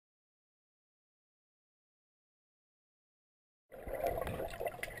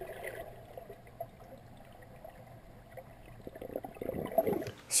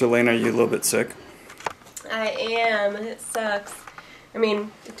So Lena, are you a little bit sick? I am, and it sucks. I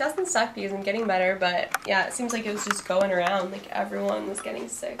mean, it doesn't suck because I'm getting better, but yeah, it seems like it was just going around, like everyone was getting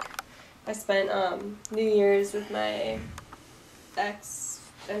sick. I spent New Year's with my ex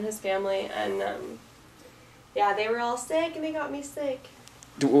and his family, and yeah, they were all sick and they got me sick.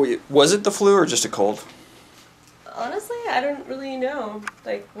 Was it the flu or just a cold? Honestly, I don't really know.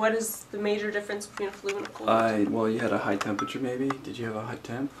 Like, what is the major difference between a flu and a cold? Well, you had a high temperature maybe. Did you have a high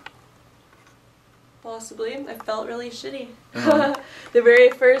temp? Possibly. I felt really shitty. The very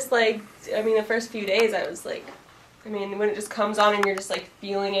first, the first few days I was like, when it just comes on and you're just like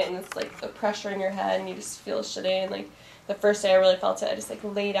feeling it and it's like the pressure in your head and you just feel shitty, and like the first day I really felt it, I just like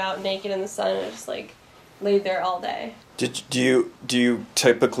laid out naked in the sun and I just like laid there all day. Do you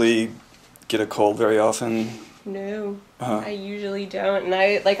typically get a cold very often? No, I usually don't, and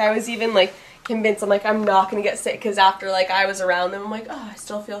I was even like convinced I'm not gonna get sick because after like I was around them I'm like, oh, I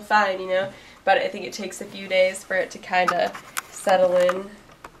still feel fine, you know. But I think it takes a few days for it to kind of settle in.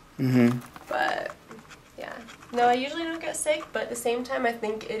 Mm-hmm. But yeah, no, I usually don't get sick. But at the same time, I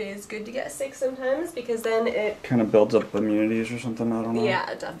think it is good to get sick sometimes because then it kind of builds up immunities or something. I don't know.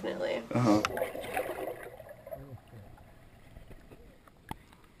 Yeah, definitely.